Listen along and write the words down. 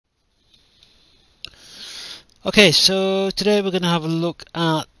Okay, so today we're going to have a look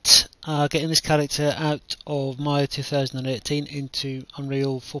at getting this character out of Maya 2018 into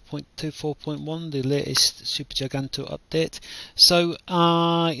Unreal 4.2, 4.1, the latest Super Giganto update. So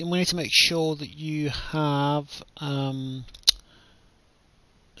we need to make sure that you have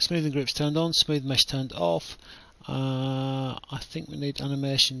smoothing grips turned on, smooth mesh turned off. I think we need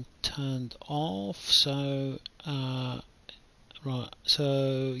animation turned off. So right,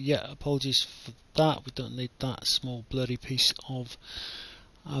 so yeah, apologies for that. We don't need that small blurry piece of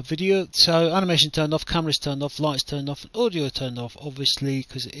video. So animation turned off, cameras turned off, lights turned off, and audio turned off, obviously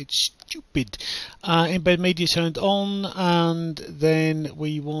because it's stupid. Embed media turned on, and then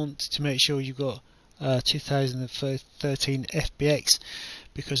we want to make sure you've got 2013 FBX,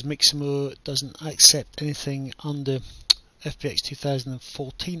 because Mixamo doesn't accept anything under FBX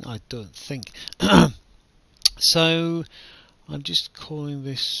 2014, I don't think. So I'm just calling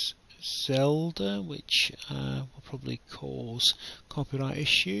this Zelda, which will probably cause copyright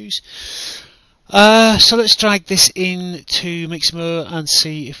issues. So let's drag this into Mixamo and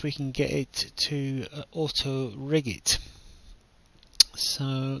see if we can get it to auto rig it.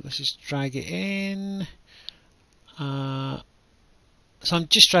 So let's just drag it in. So I'm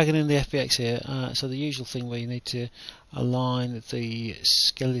just dragging in the FBX here. So the usual thing where you need to align the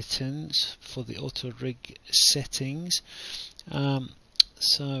skeletons for the auto rig settings.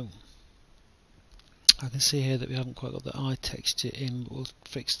 So I can see here that we haven't quite got the eye texture in, but we'll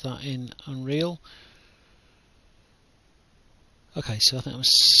fix that in Unreal. Okay, so I think I'm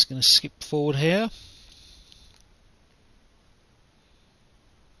just going to skip forward here.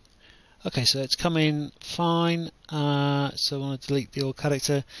 Okay, so it's come in fine. So I want to delete the old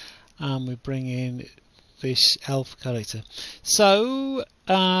character, and we bring in this elf character. So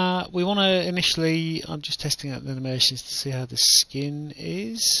we want to initially, I'm just testing out the animations to see how the skin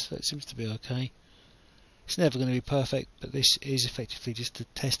is. So it seems to be okay. It's never going to be perfect, but this is effectively just a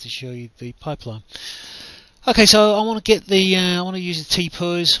test to show you the pipeline. Okay, so I want to get the I want to use the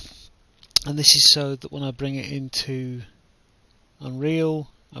T-pose, and this is so that when I bring it into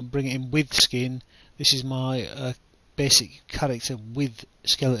Unreal and bring it in with skin, this is my basic character with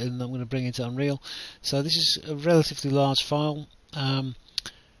skeleton that I'm going to bring into Unreal. So this is a relatively large file,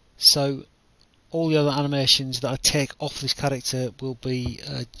 so all the other animations that I take off this character will be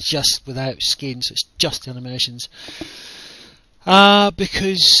just without skin, so it's just the animations,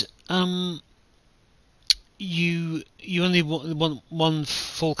 because you only want one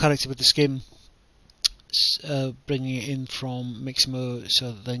full character with the skin, bringing it in from Mixamo,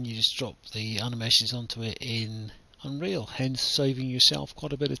 so that then you just drop the animations onto it in Unreal, hence saving yourself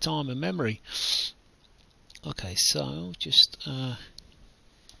quite a bit of time and memory. Okay, so just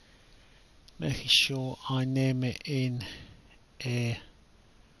making sure I name it in a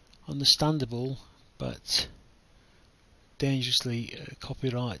understandable but dangerously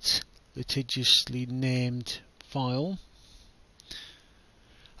copyright litigiously named file.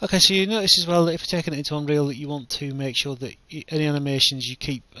 Okay, so you notice as well that if you're taking it into Unreal that you want to make sure that any animations you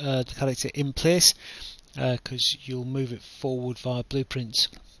keep the character in place, because you'll move it forward via blueprints.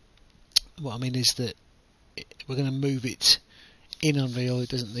 What I mean is that we're going to move it in Unreal, it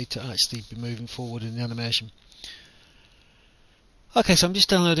doesn't need to actually be moving forward in the animation. Okay, so I'm just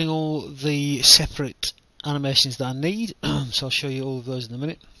downloading all the separate animations that I need, so I'll show you all of those in a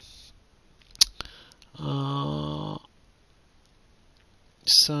minute.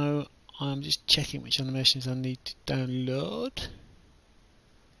 So I'm just checking which animations I need to download.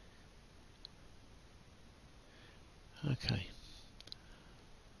 Okay.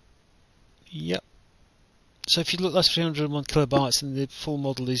 Yep. So if you look, that's 301 kilobytes, and the full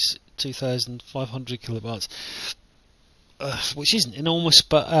model is 2,500 kilobytes, which isn't enormous,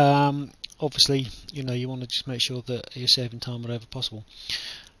 but obviously, you know, you want to just make sure that you're saving time wherever possible.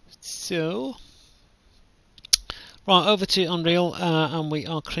 So, right, over to Unreal, and we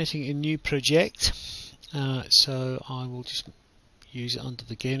are creating a new project. So I will just use it under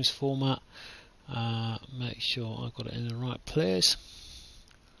the games format. Make sure I've got it in the right place.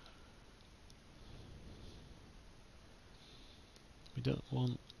 We don't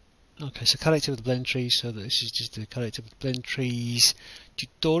want. Okay, so character with blend trees. So this is just the character with blend trees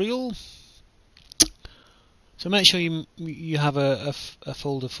tutorial. So make sure you have a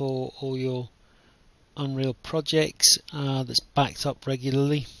folder for all your Unreal projects that's backed up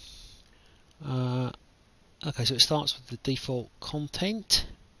regularly. Okay, so it starts with the default content,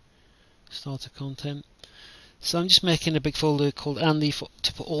 starter content. So I'm just making a big folder called Andy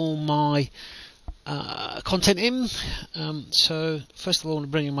to put all my content in. So first of all, I'm going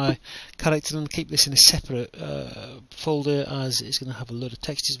to bring in my character and keep this in a separate folder, as it's going to have a load of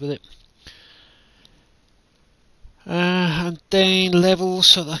textures with it. And then level,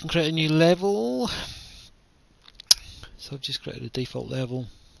 so that I can create a new level. So I've just created a default level.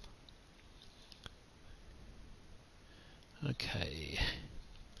 Okay,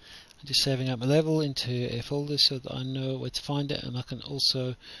 I'm just saving up my level into a folder so that I know where to find it, and I can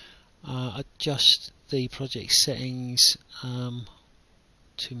also adjust the project settings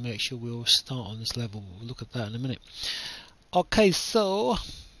to make sure we all start on this level. We'll look at that in a minute. Okay, so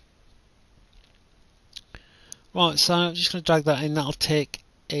right, so I'm just going to drag that in. That'll take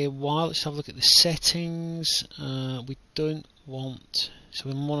a while. Let's have a look at the settings. We don't want, so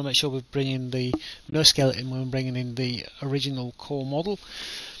we want to make sure we're bringing the no skeleton when we're bringing in the original core model.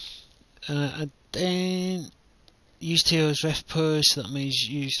 And then use TO as ref pose, so that means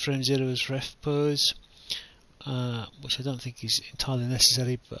use frame 0 as ref pose, which I don't think is entirely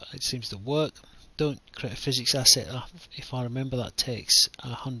necessary, but it seems to work. Don't create a physics asset. If I remember, that takes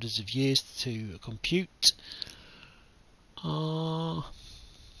hundreds of years to compute.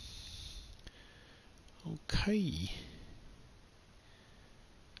 Okay.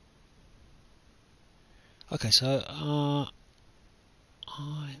 Okay, so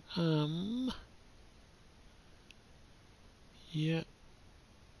I am, yeah.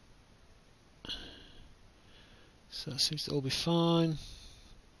 So that seems to all be fine.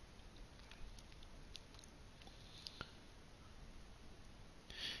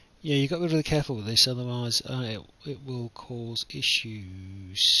 Yeah, you've got to be really careful with this, otherwise it will cause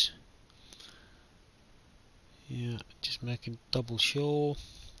issues. Yeah, just making double sure.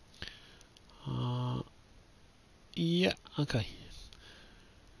 Yeah, okay.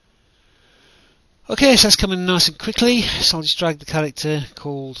 Okay, so that's coming nice and quickly. So I'll just drag the character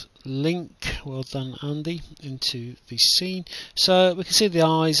called Link, well done Andy, into the scene. So we can see the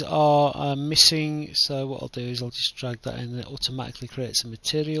eyes are missing, so what I'll do is I'll just drag that in and it automatically creates a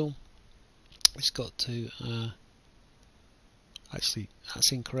material. It's got to, actually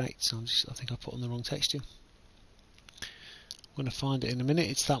that's incorrect, so I think I put on the wrong texture. I'm going to find it in a minute.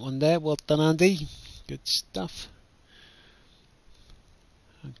 It's that one there. Well done Andy, good stuff.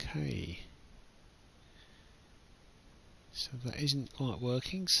 Okay. So that isn't quite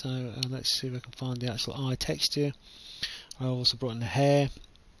working, so let's see if I can find the actual eye texture. I also brought in the hair.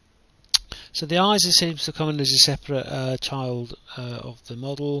 So the eyes seems to come in as a separate child of the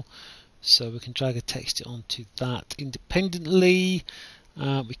model, so we can drag a texture onto that independently.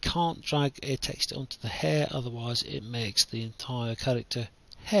 We can't drag a texture onto the hair, otherwise it makes the entire character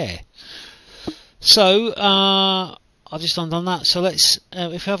hair. So I've just undone that. So let's,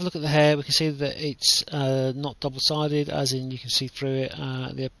 if we have a look at the hair, we can see that it's not double-sided, as in you can see through it.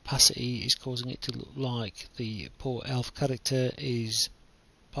 The opacity is causing it to look like the poor elf character is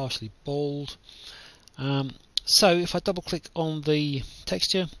partially bald. So if I double-click on the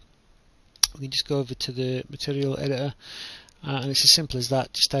texture, we can just go over to the material editor, and it's as simple as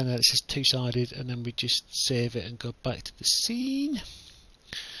that. Just down there it says two-sided, and then we just save it and go back to the scene.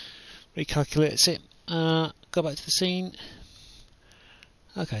 Recalculate it. Go back to the scene.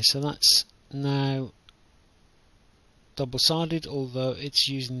 Okay, so that's now double-sided, although it's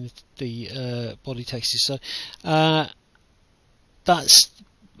using the body textures. So that's,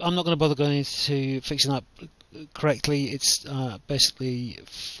 I'm not going to bother going into fixing that correctly. It's basically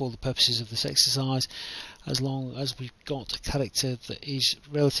for the purposes of this exercise. As long as we've got a character that is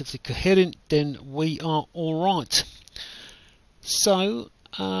relatively coherent, then we are all right. So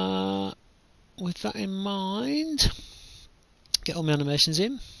with that in mind, get all my animations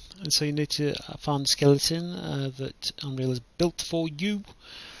in, and so you need to find the skeleton that Unreal has built for you.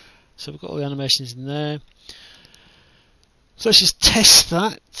 So we've got all the animations in there. So let's just test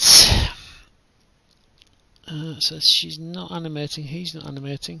that. So she's not animating, he's not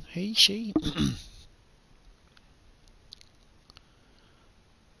animating, he, she.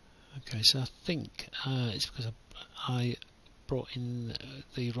 Okay, so I think it's because I brought in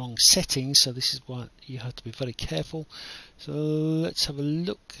the wrong settings, so this is why you have to be very careful. So let's have a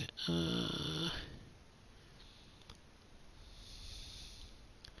look.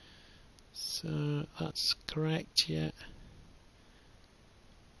 So that's correct, yeah.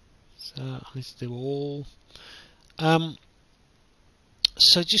 So I need to do all.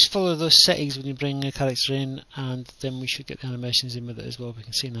 So just follow those settings when you bring a character in, and then we should get the animations in with it as well. We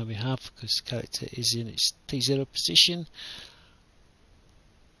can see now we have, because the character is in its T0 position.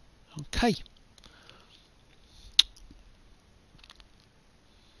 Okay.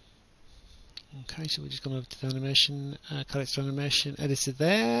 Okay, so we're just going over to the animation, character animation editor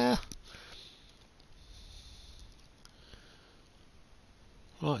there.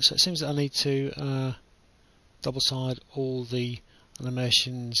 Right, so it seems that I need to double side all the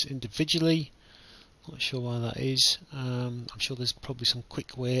animations individually. Not sure why that is. I'm sure there's probably some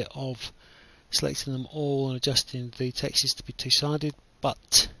quick way of selecting them all and adjusting the textures to be two-sided,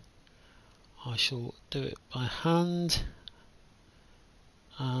 but I shall do it by hand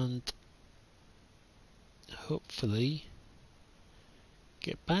and hopefully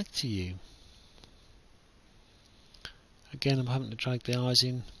get back to you. Again, I'm having to drag the eyes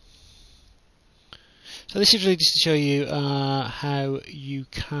in. So this is really just to show you how you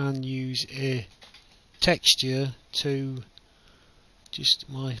can use a texture to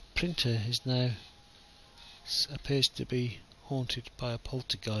my printer is now appears to be haunted by a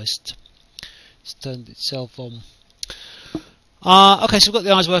poltergeist. It's turned itself on. Okay, so we've got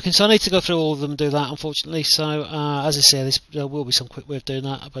the eyes working, so I need to go through all of them and do that, unfortunately. So as I say, there will be some quick way of doing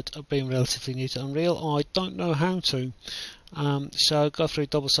that, but being relatively new to Unreal, I don't know how to. So go through,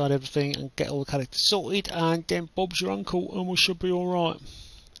 double side everything and get all the characters sorted, and then Bob's your uncle and we should be alright.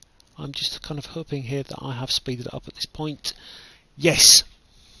 I'm just kind of hoping here that I have speeded it up at this point. Yes,